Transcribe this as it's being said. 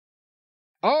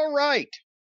All right.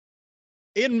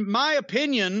 In my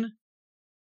opinion,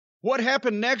 what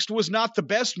happened next was not the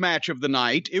best match of the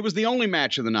night. It was the only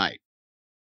match of the night,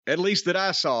 at least that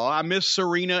I saw. I miss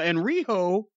Serena and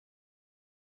Riho,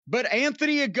 but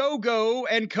Anthony Ogogo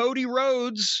and Cody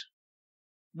Rhodes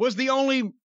was the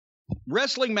only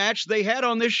wrestling match they had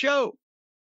on this show.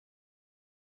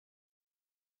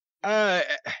 And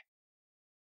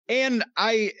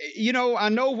I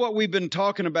know what we've been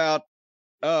talking about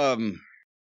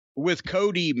with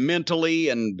Cody mentally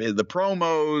and the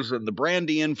promos and the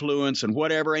Brandy influence and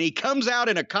whatever. And he comes out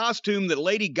in a costume that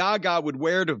Lady Gaga would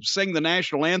wear to sing the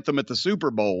national anthem at the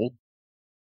Super Bowl.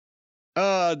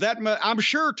 I'm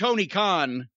sure Tony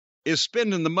Khan is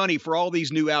spending the money for all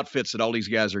these new outfits that all these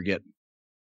guys are getting.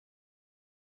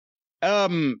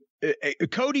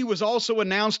 Cody was also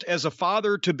announced as a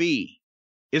father-to-be.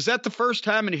 Is that the first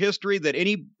time in history that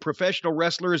any professional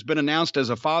wrestler has been announced as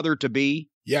a father-to-be?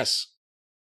 Yes.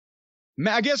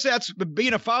 I guess that's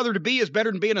being a father-to-be is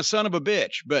better than being a son of a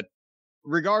bitch. But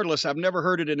regardless, I've never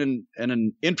heard it in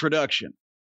an introduction.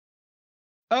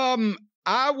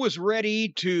 I was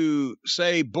ready to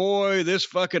say, boy, this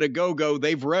fucking Ogogo,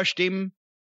 they've rushed him.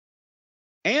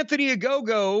 Anthony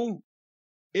Ogogo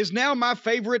is now my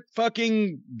favorite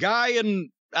fucking guy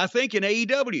I think in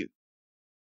AEW.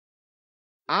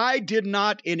 I did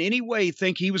not in any way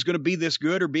think he was going to be this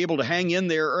good or be able to hang in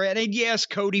there. And yes,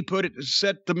 Cody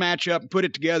set the match up, put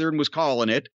it together, and was calling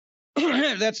it.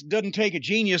 That doesn't take a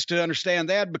genius to understand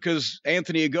that, because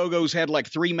Anthony Ogogo's had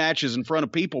like 3 matches in front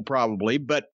of people probably.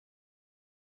 But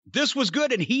this was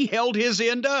good, and he held his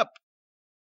end up.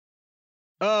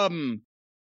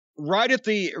 Right at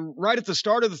the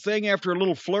start of the thing, after a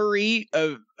little flurry,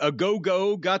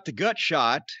 Ogogo got the gut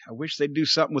shot. I wish they'd do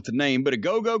something with the name, but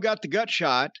Ogogo got the gut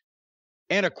shot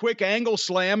and a quick angle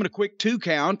slam and a quick 2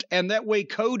 count, and that way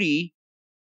Cody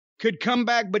could come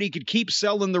back, but he could keep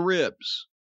selling the ribs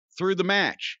through the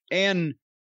match. And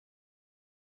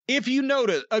if you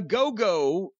notice,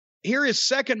 Ogogo, here his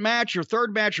second match or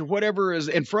third match or whatever is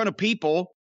in front of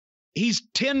people, he's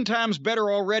 10 times better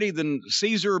already than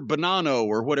Caesar Bonanno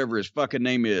or whatever his fucking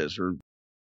name is. Or,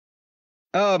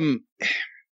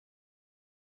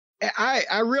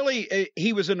 I really,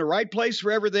 he was in the right place for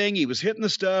everything. He was hitting the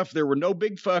stuff. There were no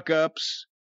big fuck ups.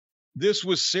 This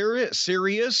was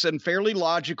serious and fairly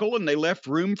logical, and they left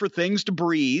room for things to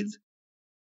breathe.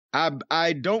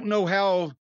 I don't know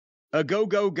how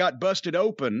Ogogo got busted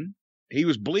open. He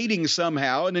was bleeding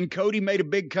somehow, and then Cody made a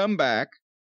big comeback.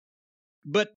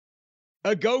 But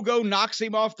Ogogo knocks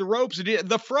him off the ropes.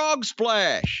 The frog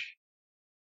splash.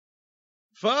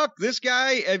 Fuck, this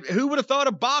guy, who would have thought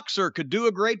a boxer could do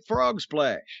a great frog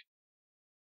splash?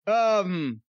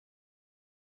 Cody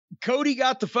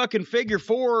got the fucking figure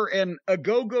 4, and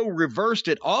Ogogo reversed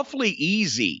it awfully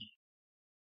easy.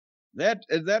 That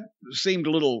seemed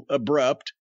a little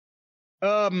abrupt.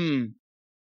 Ogogo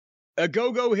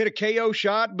hit a KO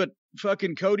shot, but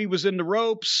fucking Cody was in the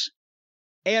ropes.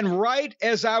 And right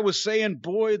as I was saying,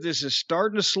 boy, this is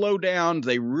starting to slow down,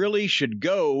 they really should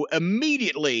go,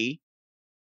 immediately,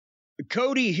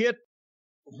 Cody hit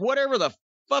whatever the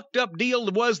fucked up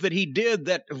deal was that he did.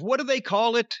 That, what do they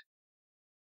call it?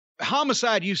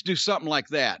 Homicide used to do something like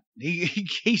that.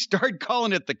 He started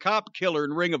calling it the cop killer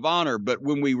in Ring of Honor, but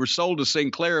when we were sold to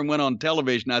Sinclair and went on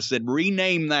television, I said,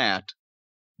 rename that.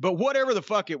 But whatever the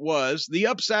fuck it was, the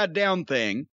upside down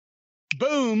thing,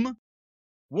 boom,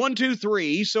 1, 2,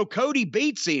 3. So Cody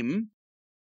beats him.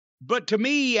 But to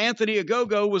me, Anthony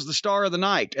Ogogo was the star of the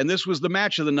night. And this was the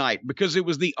match of the night because it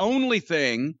was the only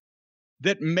thing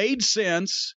that made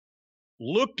sense,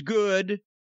 looked good,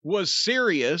 was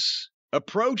serious,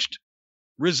 approached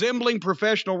resembling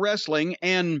professional wrestling.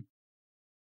 And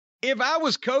if I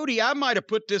was Cody, I might have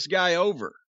put this guy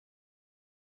over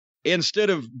instead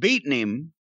of beating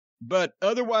him. But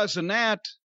otherwise than that,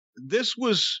 this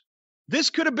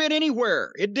could have been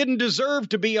anywhere. It didn't deserve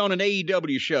to be on an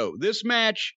AEW show. This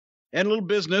match and Little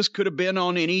Business could have been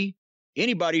on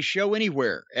anybody's show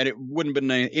anywhere, and it wouldn't have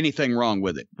been anything wrong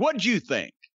with it. What'd you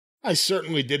think? I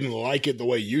certainly didn't like it the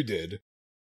way you did.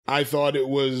 I thought it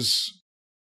was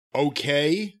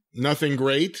okay, nothing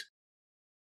great.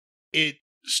 It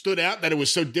stood out that it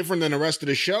was so different than the rest of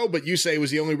the show, but you say it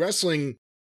was the only wrestling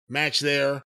match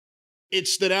there. It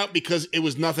stood out because it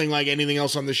was nothing like anything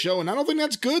else on the show, and I don't think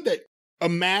that's good that a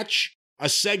match, a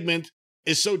segment,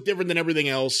 is so different than everything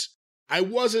else. I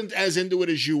wasn't as into it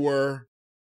as you were.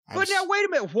 But now, wait a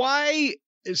minute. Why?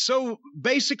 So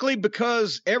basically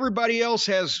because everybody else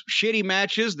has shitty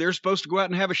matches, they're supposed to go out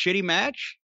and have a shitty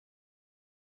match?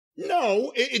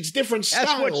 No, it's different styles.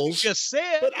 That's what you just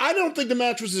said. But I don't think the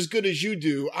match was as good as you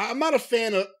do. I'm not a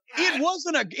fan of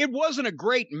It wasn't a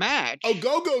great match.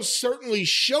 Ogogo certainly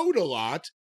showed a lot,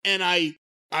 and I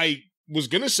was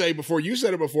gonna say before you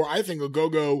said it before, I think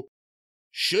Ogogo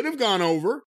should have gone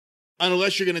over,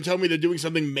 unless you're gonna tell me they're doing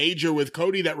something major with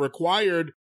Cody that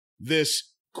required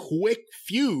this quick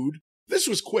feud. This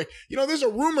was quick. You know, there's a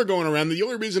rumor going around that the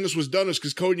only reason this was done is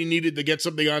because Cody needed to get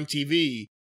something on TV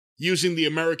using the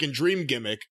American Dream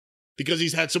gimmick, because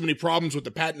he's had so many problems with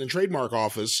the Patent and Trademark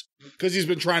Office, because he's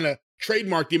been trying to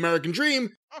trademark the American Dream,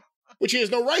 which he has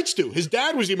no rights to. His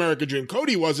dad was the American Dream.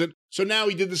 Cody wasn't. So now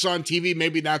he did this on TV.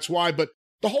 Maybe that's why. But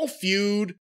the whole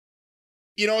feud,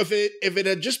 you know, if it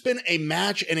had just been a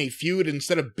match and a feud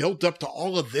instead of built up to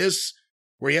all of this,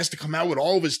 where he has to come out with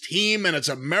all of his team and it's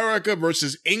America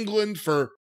versus England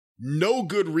for no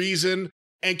good reason.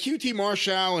 And QT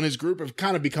Marshall and his group have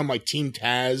kind of become like Team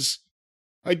Taz.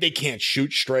 Like, they can't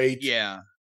shoot straight. Yeah.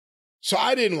 So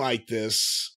I didn't like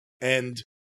this. And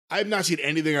I've not seen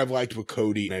anything I've liked with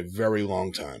Cody in a very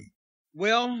long time.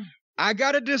 Well, I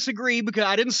got to disagree, because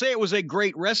I didn't say it was a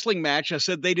great wrestling match. I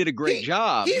said they did a great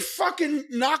job. He fucking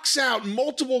knocks out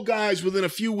multiple guys within a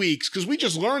few weeks, because we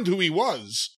just learned who he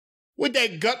was. With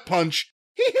that gut punch.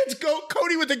 He hits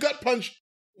Cody with the gut punch.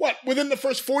 What? Within the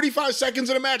first 45 seconds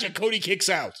of the match, and Cody kicks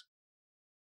out.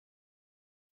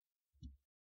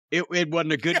 It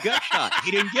wasn't a good gut shot.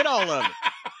 He didn't get all of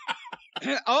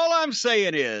it. All I'm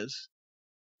saying is,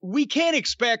 we can't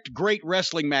expect great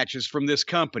wrestling matches from this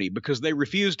company because they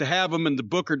refuse to have them and the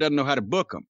booker doesn't know how to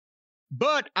book them.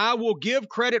 But I will give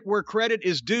credit where credit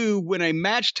is due. When a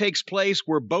match takes place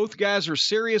where both guys are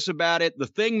serious about it, the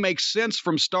thing makes sense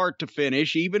from start to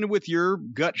finish, even with your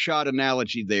gut shot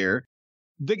analogy there.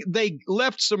 They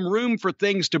left some room for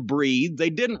things to breathe. They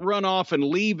didn't run off and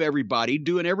leave everybody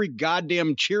doing every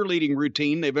goddamn cheerleading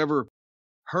routine they've ever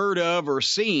heard of or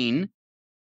seen.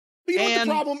 But you know what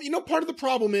the problem? You know, part of the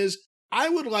problem is I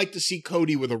would like to see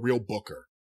Cody with a real booker,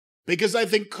 because I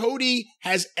think Cody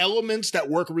has elements that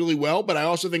work really well, but I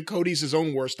also think Cody's his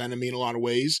own worst enemy in a lot of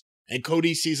ways. And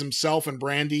Cody sees himself and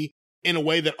Brandy in a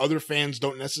way that other fans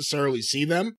don't necessarily see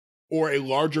them, or a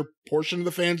larger portion of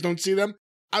the fans don't see them.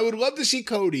 I would love to see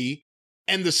Cody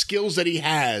and the skills that he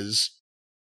has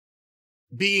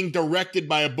being directed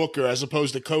by a booker, as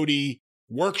opposed to Cody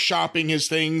workshopping his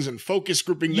things and focus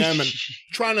grouping them and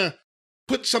trying to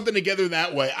put something together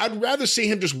that way. I'd rather see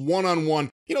him just one-on-one.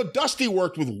 You know, Dusty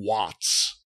worked with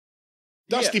Watts.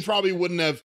 Dusty probably wouldn't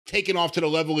have taken off to the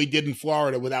level he did in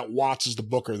Florida without Watts as the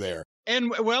booker there.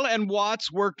 And Watts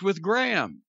worked with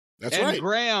Graham. That's right. And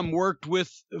Graham worked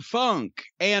with Funk.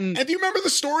 And do you remember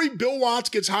the story? Bill Watts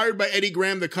gets hired by Eddie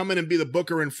Graham to come in and be the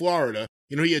booker in Florida.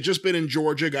 You know, he had just been in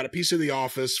Georgia, got a piece of the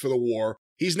office for the war.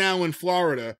 He's now in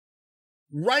Florida.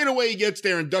 Right away he gets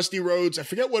there, and Dusty Rhodes, I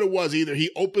forget what it was, either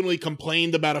he openly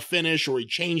complained about a finish or he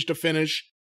changed a finish.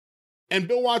 And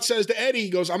Bill Watts says to Eddie, he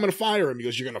goes, I'm going to fire him. He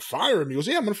goes, you're going to fire him? He goes,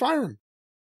 yeah, I'm going to fire him.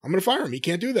 I'm going to fire him. He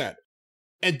can't do that.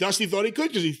 And Dusty thought he could,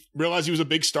 because he realized he was a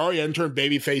big star. He hadn't turned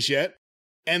babyface yet.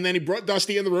 And then he brought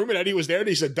Dusty in the room, and Eddie was there, and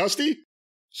he said, Dusty,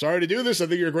 sorry to do this. I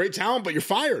think you're a great talent, but you're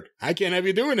fired. I can't have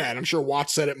you doing that. I'm sure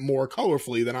Watts said it more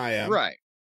colorfully than I am. Right.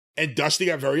 And Dusty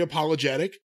got very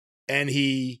apologetic, and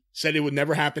he said it would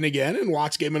never happen again, and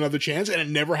Watts gave him another chance, and it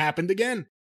never happened again.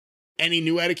 And he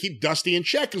knew how to keep Dusty in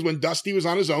check, because when Dusty was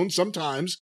on his own,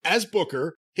 sometimes, as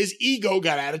booker, his ego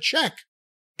got out of check.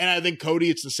 And I think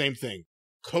Cody, it's the same thing.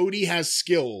 Cody has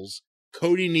skills.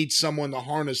 Cody needs someone to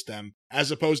harness them,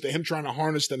 as opposed to him trying to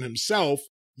harness them himself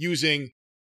using,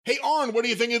 hey, Arn, what do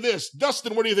you think of this?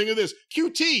 Dustin, what do you think of this?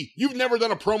 QT, you've never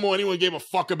done a promo anyone gave a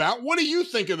fuck about. What do you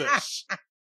think of this?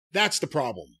 That's the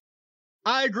problem.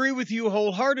 I agree with you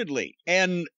wholeheartedly.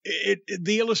 And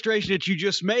the illustration that you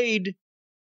just made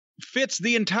fits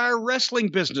the entire wrestling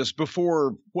business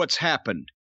before what's happened.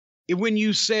 When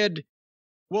you said,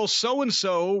 well,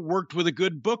 so-and-so worked with a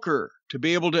good booker to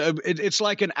be able to, it's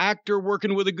like an actor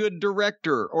working with a good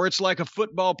director, or it's like a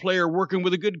football player working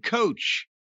with a good coach,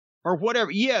 or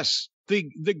whatever. Yes, the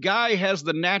guy has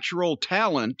the natural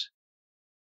talent,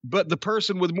 but the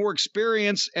person with more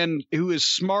experience and who is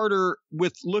smarter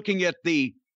with looking at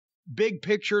the big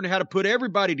picture and how to put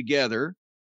everybody together,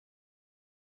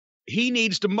 he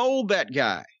needs to mold that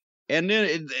guy. And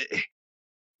then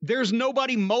there's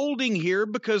nobody molding here,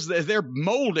 because they're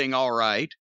molding all right.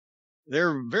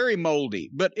 They're very moldy,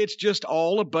 but it's just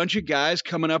all a bunch of guys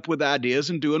coming up with ideas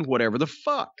and doing whatever the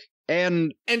fuck.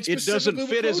 And it doesn't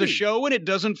fit as a show, and it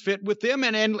doesn't fit with them.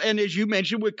 And as you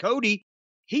mentioned with Cody,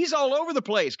 he's all over the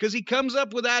place because he comes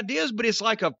up with ideas, but it's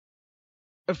like a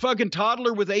fucking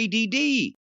toddler with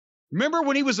ADD. Remember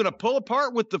when he was in a pull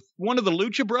apart with one of the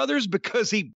Lucha Brothers because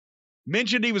he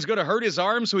mentioned he was going to hurt his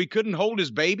arm so he couldn't hold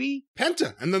his baby.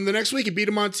 Penta. And then the next week he beat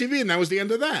him on TV, and that was the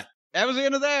end of that. That was the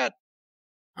end of that.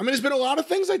 I mean, there's been a lot of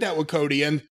things like that with Cody.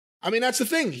 And I mean, that's the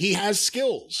thing. He has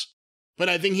skills. But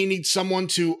I think he needs someone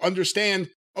to understand,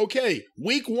 okay,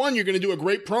 week 1, you're going to do a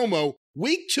great promo.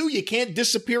 Week 2, you can't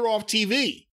disappear off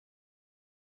TV.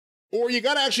 Or you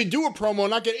got to actually do a promo and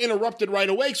not get interrupted right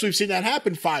away, because we've seen that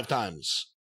happen 5 times.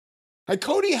 Like,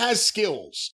 Cody has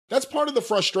skills. That's part of the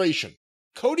frustration.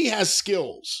 Cody has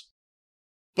skills.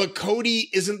 But Cody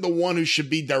isn't the one who should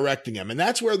be directing him. And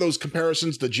that's where those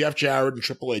comparisons to Jeff Jarrett and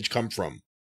Triple H come from.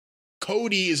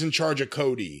 Cody is in charge of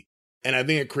Cody, and I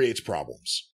think it creates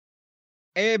problems.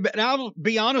 But I'll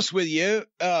be honest with you.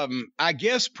 I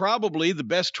guess probably the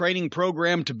best training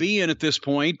program to be in at this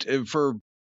point, for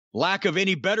lack of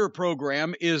any better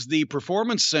program, is the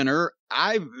Performance Center.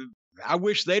 I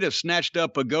wish they'd have snatched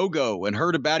up Ogogo and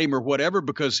heard about him or whatever,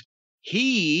 because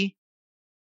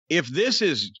if this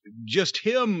is just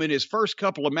him in his first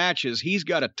couple of matches, he's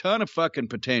got a ton of fucking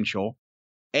potential.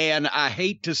 And I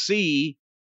hate to see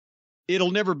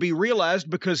it'll never be realized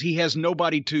because he has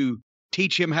nobody to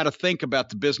teach him how to think about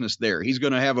the business there. He's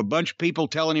going to have a bunch of people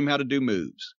telling him how to do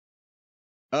moves.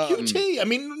 QT, I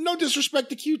mean, no disrespect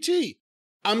to QT.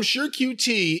 I'm sure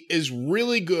QT is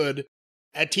really good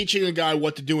at teaching a guy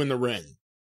what to do in the ring.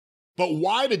 But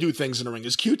why to do things in the ring?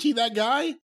 Is QT that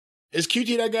guy? Is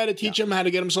QT that guy to teach him how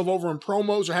to get himself over in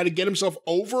promos or how to get himself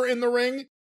over in the ring?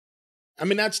 I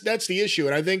mean, that's the issue.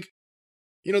 And I think,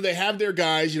 they have their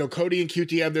guys. Cody and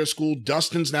QT have their school.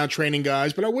 Dustin's now training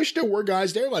guys. But I wish there were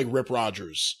guys there like Rip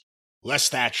Rogers, Les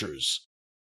Thatchers.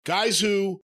 Guys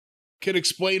who could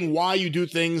explain why you do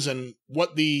things and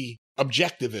what the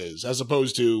objective is, as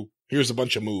opposed to, here's a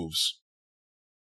bunch of moves.